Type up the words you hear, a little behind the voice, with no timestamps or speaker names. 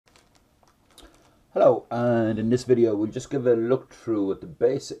Hello, and in this video we'll just give a look through at the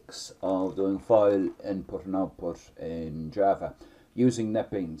basics of doing file input and output in Java using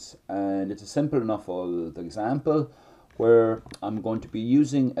NetBeans. And it's a simple enough old example where I'm going to be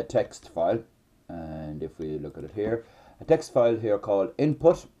using a text file, and if we look at it here, a text file here called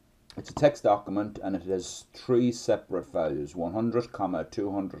input. It's a text document and it has three separate values, 100,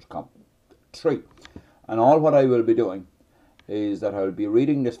 200, 3. And all what I will be doing is that I'll be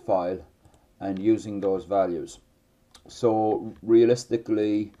reading this file and using those values. So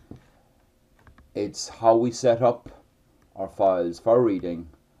realistically, it's how we set up our files for reading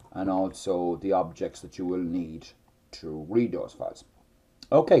and also the objects that you will need to read those files.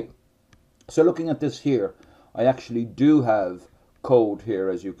 Okay, so looking at this here, I actually do have code here,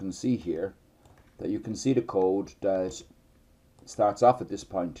 as you can see here, that you can see the code that starts off at this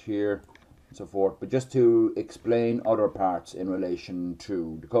point here and so forth, but just to explain other parts in relation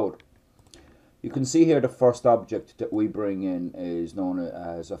to the code. You can see here the first object that we bring in is known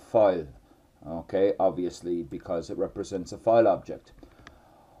as a file, okay, obviously because it represents a file object.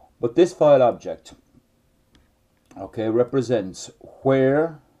 But this file object, okay, represents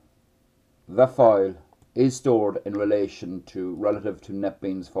where the file is stored in relation to relative to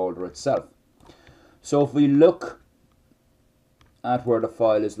NetBeans folder itself. So if we look at where the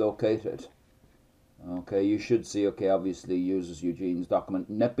file is located, okay, you should see, okay, obviously uses Eugene's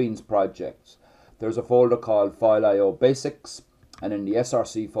document NetBeans projects. There's a folder called File.io Basics, and in the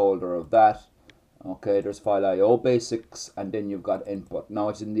SRC folder of that, okay, there's File.io Basics, and then you've got input. Now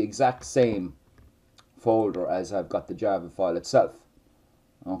it's in the exact same folder as I've got the Java file itself,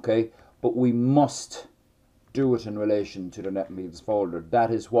 okay, but we must do it in relation to the NetBeans folder.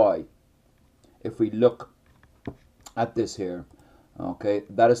 That is why, if we look at this here, okay,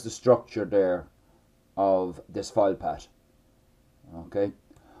 that is the structure there of this file path, okay.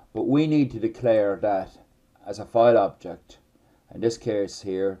 But we need to declare that as a file object. In this case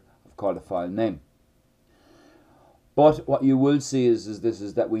here, I've called a file name. But what you will see is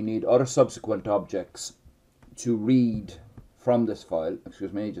that we need other subsequent objects to read from this file.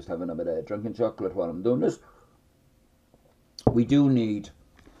 Excuse me, just having a bit of drinking chocolate while I'm doing this. We do need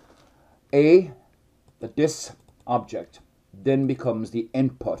that this object then becomes the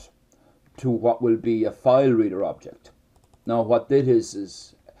input to what will be a file reader object. Now what this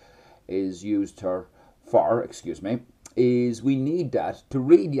is used for, excuse me, is we need that to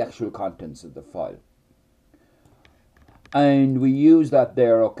read the actual contents of the file. And we use that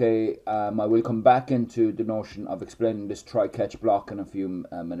there, okay, I will come back into the notion of explaining this try-catch block in a few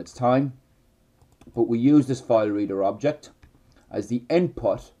minutes time. But we use this file reader object as the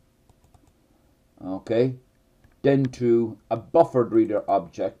input, okay, then to a buffered reader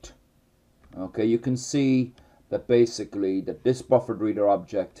object. Okay, you can see that basically that this buffered reader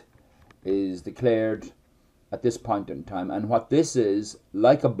object is declared at this point in time, and what this is,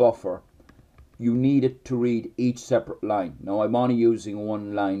 like a buffer, you need it to read each separate line. Now I'm only using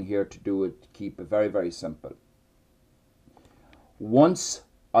one line here to do it, to keep it very, very simple. Once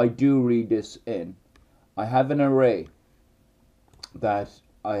I do read this in, I have an array that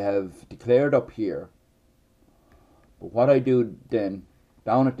I have declared up here, but what I do then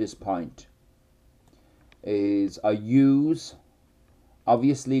down at this point is I use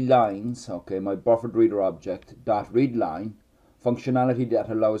obviously lines, okay, my buffered reader object dot read line, functionality that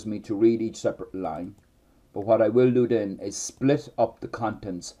allows me to read each separate line. But what I will do then is split up the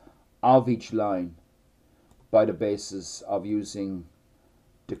contents of each line by the basis of using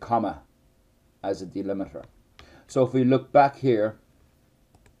the comma as a delimiter. So if we look back here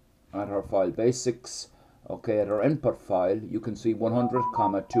at our file basics, okay, at our input file, you can see 100,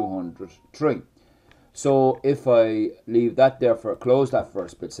 200, 3. So if I leave that there close that for a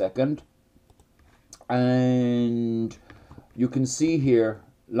split second, and you can see here,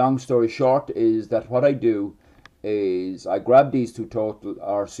 long story short, is that what I do is I grab these two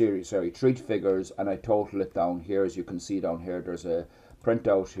three figures and I total it down here. As you can see down here, there's a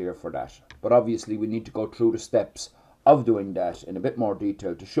printout here for that. But obviously we need to go through the steps of doing that in a bit more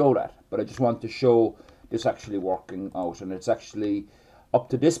detail to show that. But I just want to show this actually working out, and it's actually up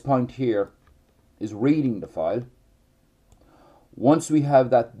to this point here is reading the file. Once we have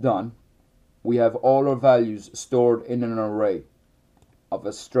that done, we have all our values stored in an array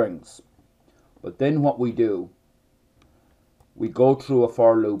of strings. But then what we do, we go through a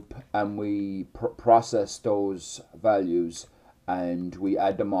for loop and we process those values and we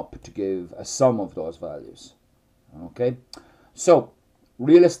add them up to give a sum of those values. Okay, so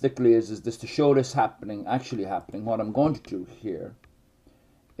realistically is this to show this actually happening, what I'm going to do here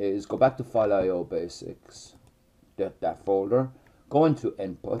is go back to File.io Basics, that folder, go into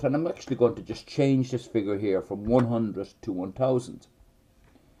input, and I'm actually going to just change this figure here from 100 to 1000.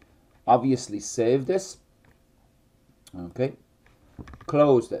 Obviously save this, okay,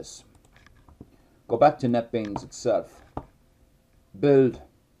 close this, go back to NetBeans itself, build,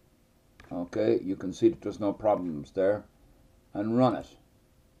 okay, you can see that there's no problems there, and run it.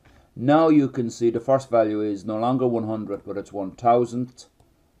 Now you can see the first value is no longer 100, but it's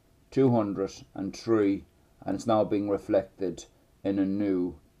 1203, and it's now being reflected in a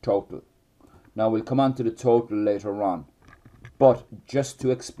new total. Now we'll come on to the total later on, but just to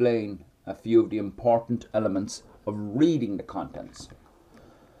explain a few of the important elements of reading the contents.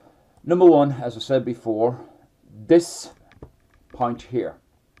 Number one, as I said before, this point here,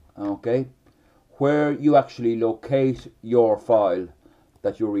 okay, where you actually locate your file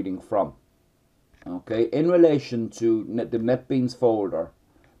that you're reading from, okay, in relation to the NetBeans folder.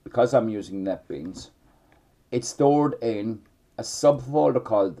 Because I'm using NetBeans, it's stored in a subfolder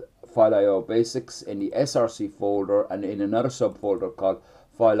called File.io Basics in the SRC folder, and in another subfolder called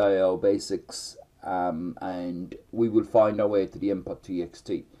File.io Basics, and we will find our way to the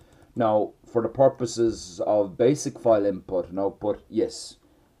input.txt. Now, for the purposes of basic file input and output, yes,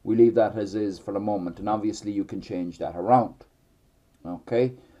 we leave that as is for the moment, and obviously you can change that around.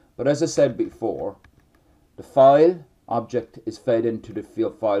 Okay, but as I said before, the file object is fed into the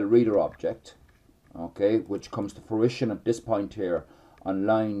file reader object, okay, which comes to fruition at this point here on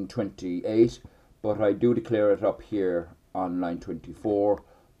line 28, but I do declare it up here on line 24,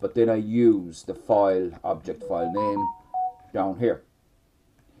 but then I use the file object file name down here.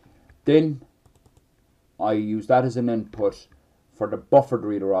 Then I use that as an input for the buffered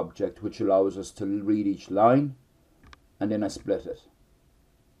reader object, which allows us to read each line, and then I split it.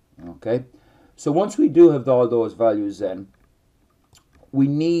 Okay, so once we do have all those values in, we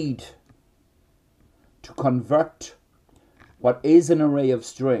need to convert what is an array of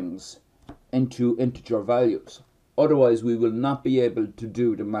strings into integer values. Otherwise, we will not be able to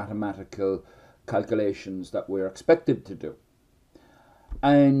do the mathematical calculations that we're expected to do.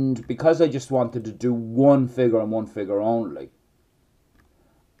 And because I just wanted to do one figure and one figure only,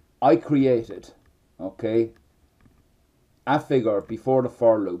 I created, okay, a figure before the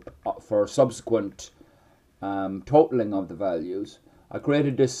for loop for subsequent totaling of the values. I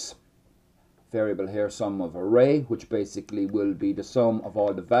created this variable here, sum of array, which basically will be the sum of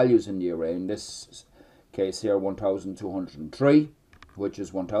all the values in the array. In this case here, 1203, which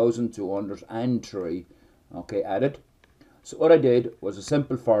is 1203, okay, added. So what I did was a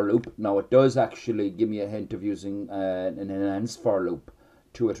simple for loop. Now it does actually give me a hint of using an enhanced for loop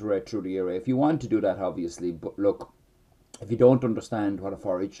to iterate through the array if you want to do that, obviously, but look, if you don't understand what a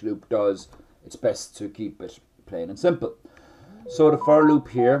for each loop does, it's best to keep it plain and simple. So the for loop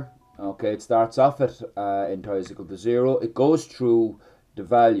here, okay, it starts off at int I is equal to 0. It goes through the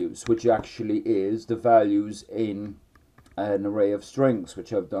values, which actually is the values in an array of strings,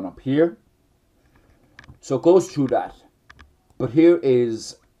 which I've done up here. So it goes through that. But here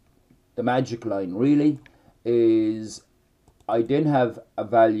is the magic line, really, is I then have a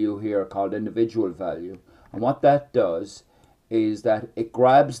value here called individual value. And what that does is that it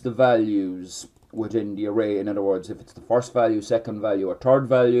grabs the values within the array. In other words, if it's the first value, second value, or third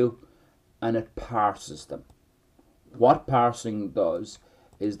value, and it parses them. What parsing does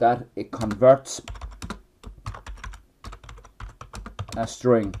is that it converts a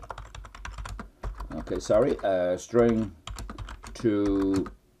string, a string to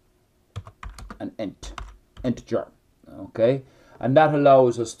an integer, okay, and that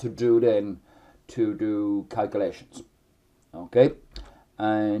allows us to do calculations, okay.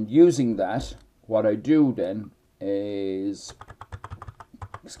 And using that, what I do then is,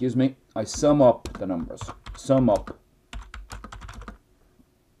 I sum up the numbers.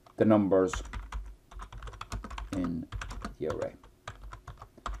 In the array.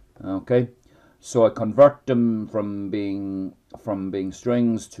 Okay, so I convert them from being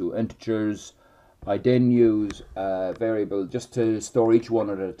strings to integers. I then use a variable just to store each one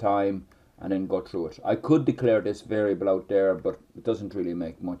at a time and then go through it. I could declare this variable out there, but it doesn't really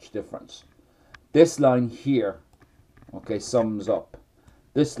make much difference. This line here, okay, sums up.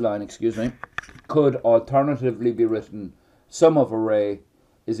 This line, could alternatively be written sum of array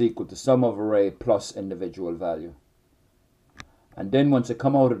is equal to sum of array plus individual value. And then once I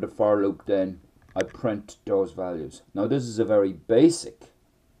come out of the for loop, then I print those values. Now this is a very basic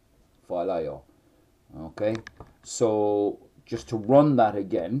File.io. Okay, so just to run that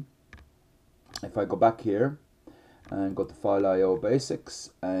again, if I go back here and go to File.io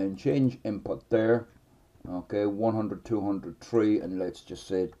Basics and change input there, okay, 100, 203, and let's just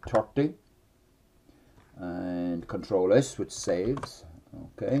say 30. and Control S, which saves.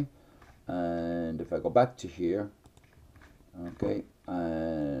 Okay, and if I go back to here, okay,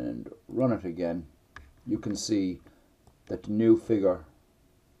 and run it again, you can see that the new figure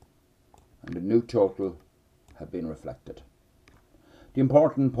and the new total have been reflected. The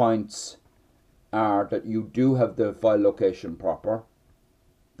important points are that you do have the file location proper,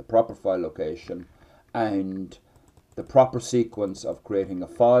 the proper file location, and the proper sequence of creating a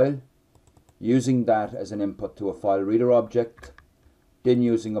file, using that as an input to a file reader object, then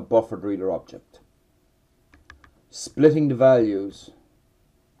using a buffered reader object. Splitting the values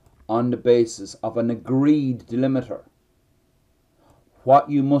on the basis of an agreed delimiter. What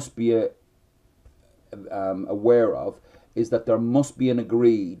you must be aware of is that there must be an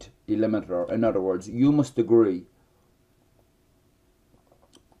agreed delimiter. In other words, you must agree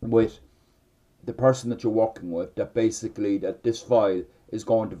with the person that you're working with that basically that this file is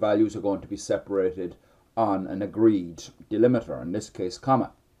going to, values are going to be separated on an agreed delimiter, in this case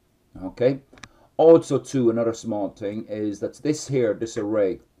comma. Okay, also too, another small thing is that this here, this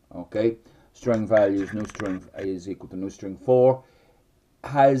array, okay, string values, new string is equal to new string 4,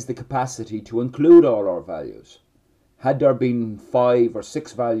 has the capacity to include all our values. Had there been 5 or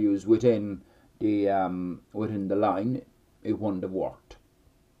 6 values within the line, it wouldn't have worked.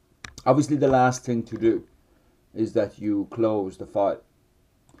 Obviously, the last thing to do is that you close the file.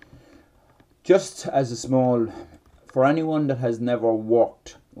 Just as a small, for anyone that has never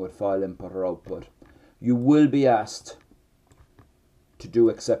worked with file input or output, you will be asked to do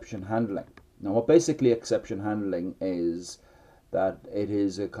exception handling. Now, what basically exception handling is, that it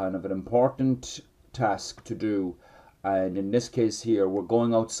is a kind of an important task to do, and in this case here we're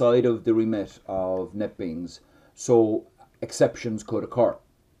going outside of the remit of NetBeans, so exceptions could occur.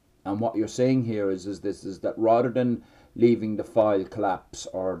 And what you're saying here is that rather than leaving the file collapse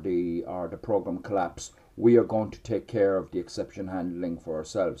or the program collapse, we are going to take care of the exception handling for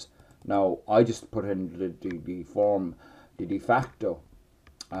ourselves. Now, I just put in the de facto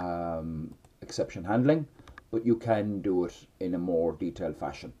exception handling, but you can do it in a more detailed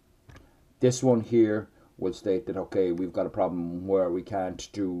fashion. This one here will state that, okay, we've got a problem where we can't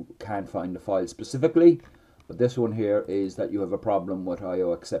find the file specifically, but this one here is that you have a problem with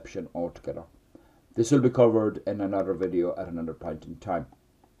IO exception altogether. This will be covered in another video at another point in time.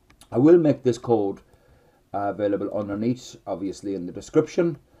 I will make this code available underneath, obviously in the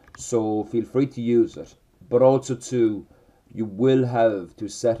description, so feel free to use it. But also too, you will have to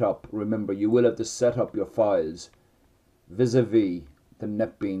set up, remember, you will have to set up your files vis-a-vis the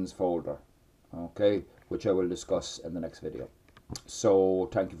NetBeans folder, okay, which I will discuss in the next video. So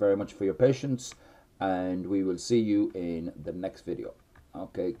thank you very much for your patience, and we will see you in the next video.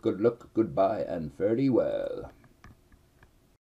 Okay, good luck, goodbye, and fare thee well.